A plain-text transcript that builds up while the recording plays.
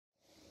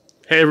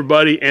Hey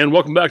everybody, and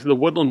welcome back to the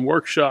Woodland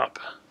Workshop,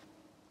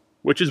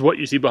 which is what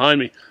you see behind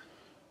me.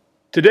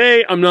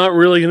 Today, I'm not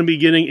really going to be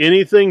getting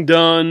anything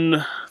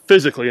done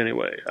physically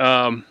anyway.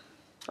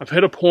 I've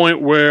hit a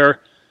point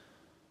where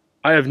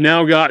I have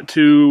now got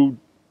to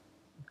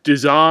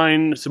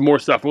design some more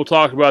stuff. We'll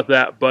talk about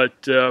that, but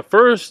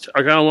first,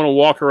 I kind of want to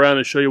walk around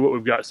and show you what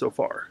we've got so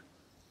far.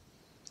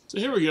 So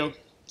here we go.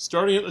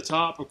 Starting at the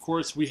top, of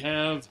course, we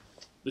have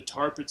the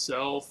tarp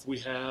itself. We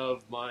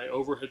have my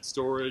overhead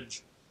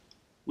storage.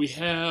 We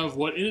have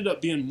what ended up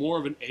being more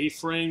of an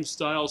A-frame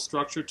style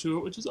structure to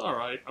it, which is all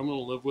right. I'm going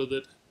to live with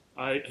it.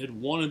 I had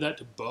wanted that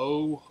to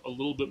bow a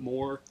little bit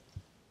more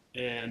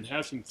and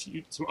have some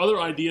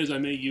other ideas I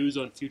may use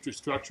on future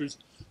structures.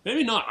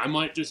 Maybe not. I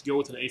might just go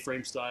with an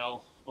A-frame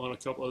style on a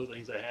couple other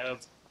things I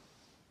have.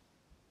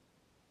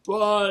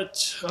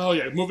 But, oh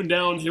yeah, moving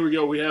down, here we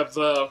go. We have,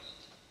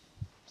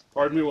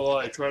 pardon me while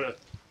I try to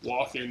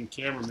walk in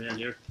cameraman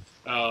here.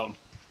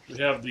 We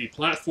have the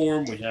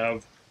platform. We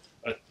have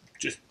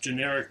just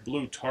generic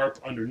blue tarp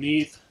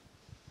underneath.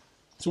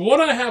 So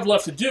what I have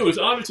left to do is,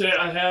 obviously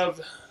I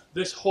have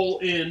this whole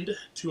end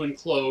to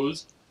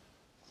enclose.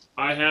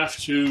 I have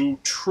to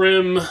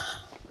trim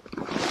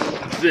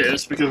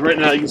this, because right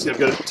now you can see I've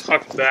got it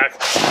tucked back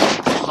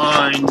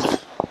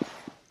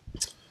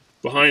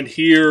behind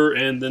here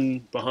and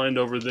then behind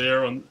over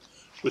there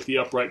with the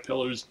upright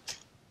pillars.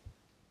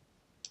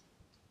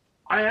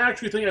 I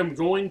actually think I'm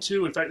going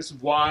to, in fact this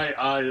is why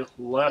I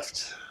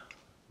left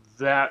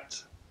that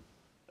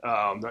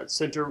that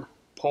center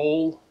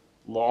pole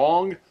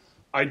long.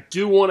 I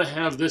do want to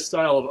have this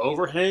style of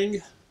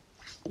overhang.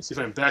 Let's see if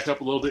I can back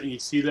up a little bit and you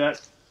can see that.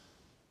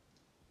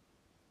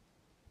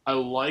 I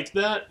like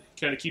that.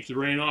 Kind of keeps the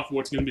rain off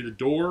what's going to be the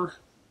door.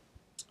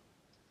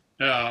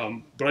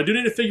 But I do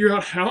need to figure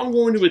out how I'm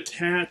going to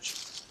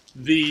attach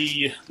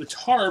the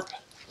tarp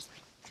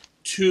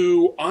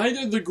to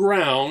either the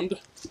ground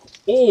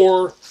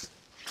or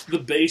the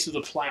base of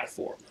the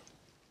platform.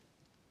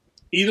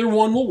 Either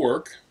one will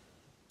work.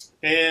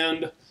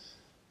 And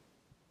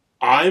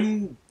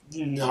I'm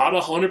not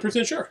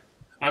 100% sure.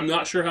 I'm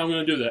not sure how I'm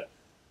going to do that.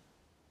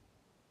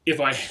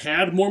 If I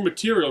had more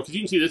material, because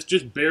you can see this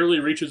just barely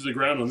reaches the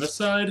ground on this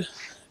side.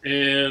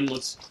 And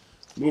let's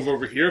move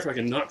over here if I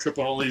can not trip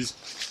on all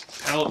these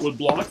pallet wood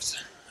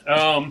blocks.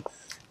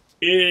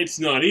 It's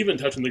not even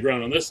touching the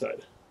ground on this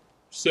side.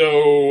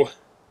 So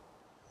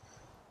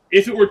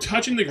if it were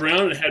touching the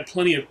ground and it had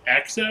plenty of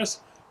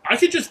excess, I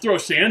could just throw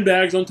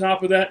sandbags on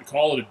top of that and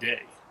call it a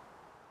day.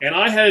 And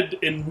I had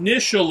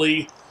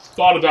initially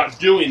thought about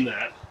doing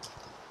that,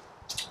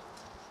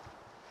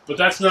 but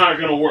that's not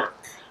going to work.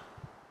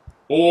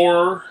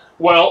 Or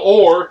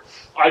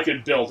I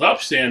could build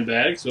up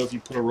sandbags. So if you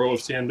put a row of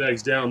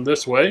sandbags down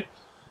this way,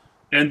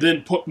 and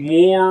then put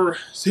more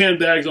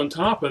sandbags on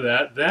top of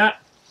that,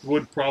 that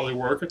would probably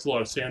work. It's a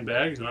lot of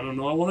sandbags, and I don't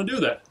know I want to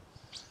do that.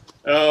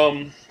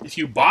 If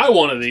you buy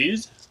one of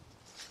these,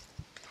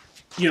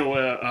 you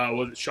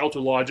know,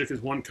 Shelter Logic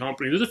is one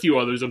company. There's a few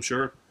others, I'm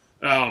sure.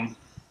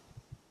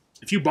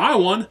 If you buy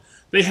one,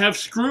 they have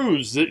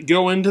screws that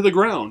go into the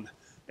ground,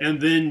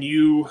 and then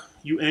you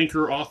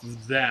anchor off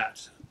of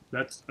that.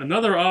 That's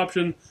another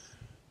option.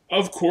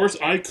 Of course,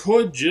 I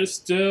could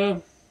just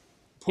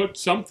put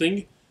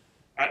something,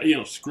 you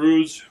know,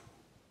 screws,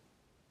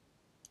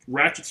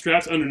 ratchet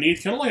straps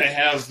underneath, kind of like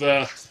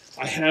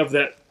I have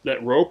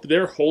that rope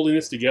there holding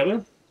this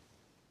together.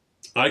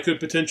 I could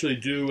potentially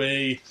do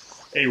a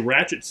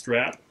ratchet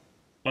strap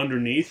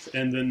underneath,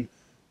 and then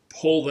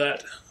pull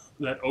that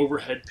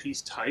overhead piece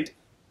tight,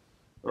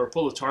 or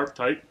pull the tarp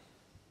tight.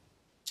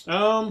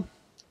 I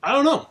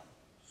don't know.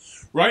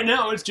 Right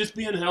now it's just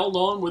being held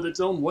on with its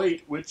own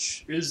weight,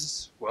 which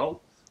is, well,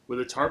 with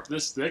a tarp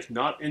this thick,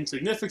 not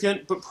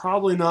insignificant, but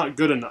probably not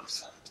good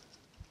enough.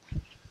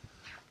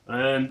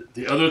 And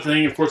the other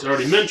thing, of course, I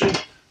already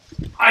mentioned,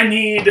 I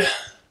need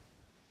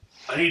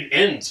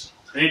ends.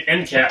 I need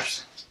end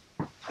caps.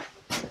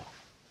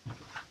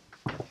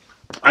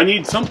 I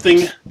need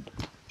something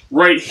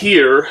right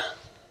here.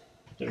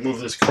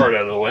 Move this cart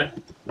out of the way.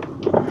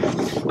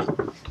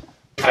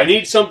 I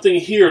need something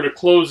here to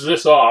close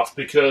this off,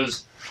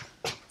 because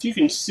if you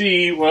can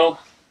see,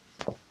 well,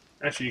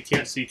 actually you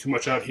can't see too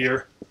much out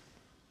here.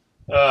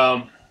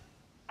 Well,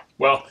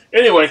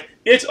 anyway,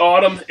 it's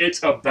autumn.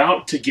 It's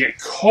about to get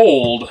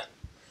cold.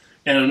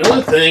 And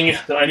another thing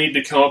that I need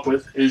to come up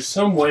with is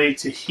some way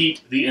to heat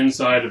the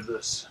inside of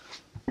this.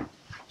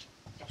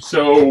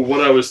 So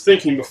what I was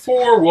thinking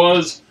before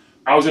was,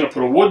 I was going to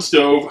put a wood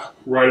stove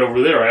right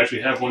over there. I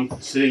actually have one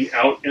sitting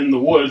out in the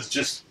woods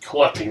just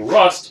collecting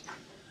rust.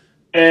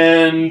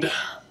 And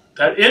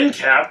that end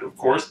cap, of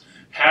course,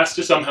 has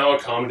to somehow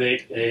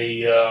accommodate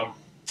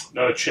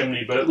not a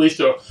chimney, but at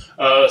least a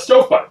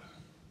stovepipe,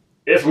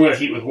 if I'm going to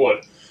heat with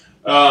wood.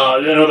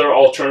 Another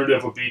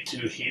alternative would be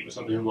to heat with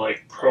something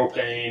like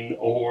propane,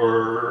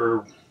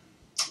 or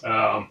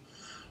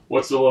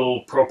what's the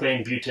little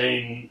propane,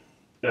 butane,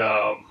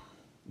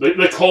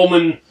 the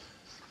Coleman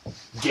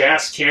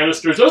gas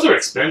canisters. Those are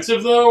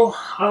expensive, though.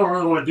 I don't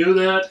really want to do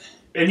that.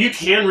 And you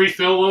can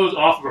refill those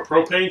off of a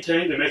propane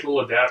tank. They make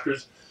little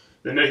adapters.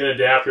 They make an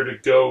adapter to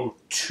go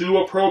to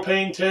a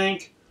propane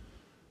tank.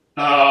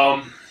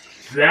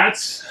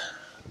 That's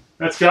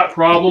got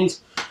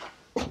problems.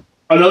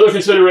 Another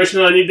consideration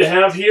that I need to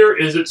have here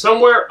is that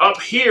somewhere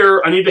up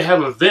here, I need to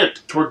have a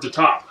vent toward the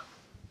top.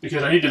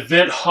 Because I need to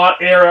vent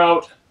hot air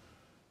out,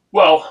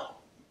 well,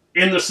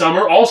 in the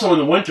summer, also in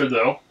the winter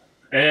though.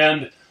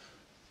 And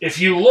if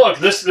you look,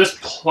 this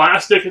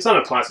plastic, it's not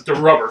a plastic, it's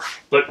a rubber,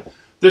 but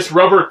this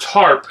rubber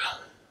tarp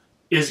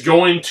is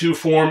going to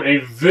form a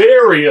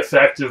very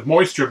effective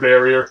moisture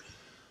barrier.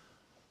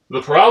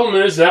 The problem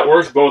is that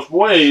works both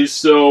ways,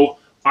 so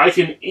I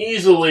can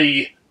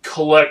easily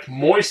collect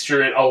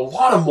moisture, a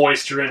lot of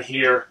moisture in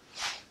here,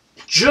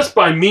 just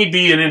by me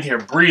being in here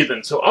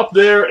breathing. So up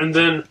there and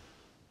then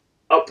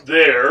up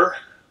there,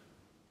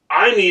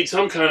 I need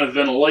some kind of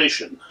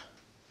ventilation.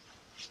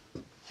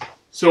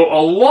 So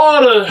a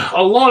lot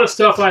of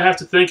stuff I have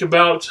to think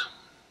about.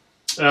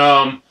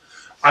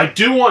 I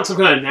do want some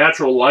kind of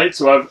natural light,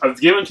 so I've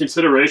given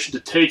consideration to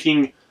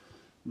taking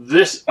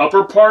this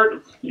upper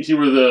part. You see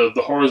where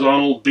the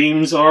horizontal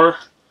beams are?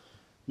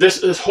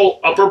 This whole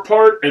upper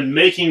part, and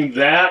making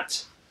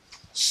that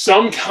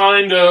some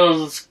kind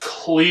of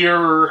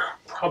clear,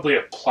 probably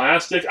a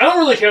plastic. I don't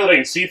really care that I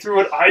can see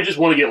through it. I just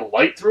want to get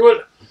light through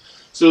it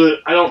so that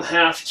I don't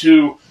have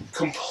to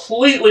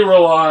completely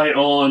rely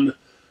on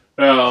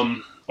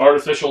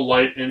artificial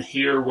light in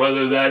here,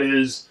 whether that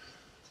is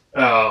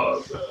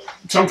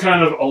some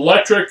kind of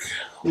electric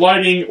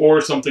lighting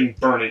or something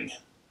burning.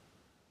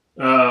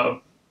 I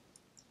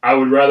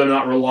would rather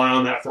not rely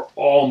on that for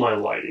all my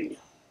lighting.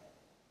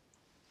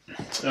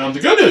 The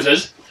good news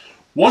is,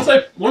 once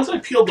I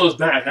peeled those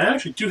back, I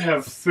actually do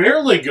have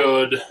fairly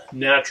good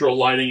natural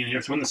lighting in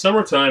here. So in the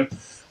summertime,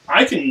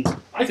 I can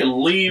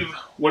leave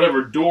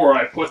whatever door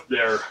I put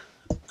there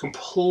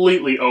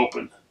completely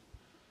open.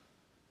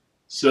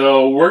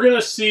 So we're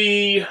gonna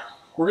see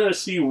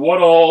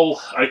what all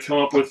I come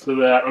up with for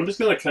that. I'm just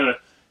gonna kind of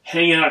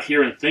hang out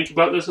here and think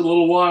about this a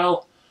little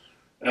while.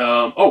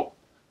 Oh,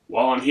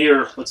 while I'm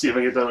here, let's see if I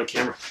can get that on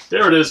camera.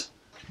 There it is.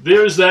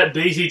 There's that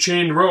daisy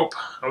chain rope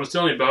I was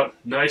telling you about,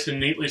 nice and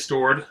neatly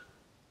stored.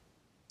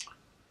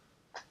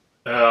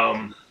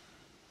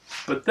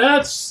 But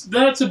that's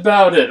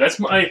about it. That's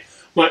my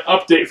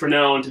update for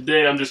now. And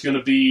today I'm just going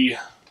to be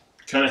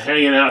kind of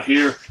hanging out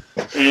here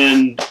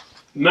and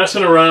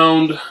messing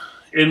around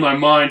in my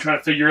mind, trying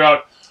to figure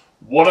out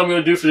what I'm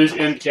going to do for these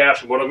end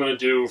caps and what I'm going to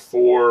do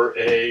for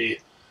a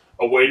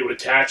way to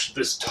attach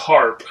this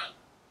tarp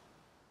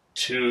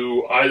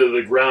to either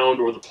the ground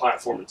or the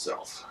platform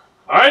itself.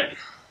 All right?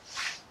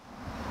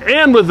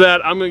 And with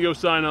that, I'm going to go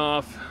sign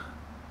off.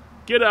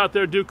 Get out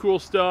there, do cool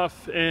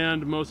stuff,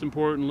 and most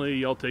importantly,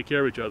 y'all take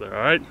care of each other,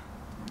 all right?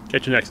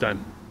 Catch you next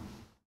time.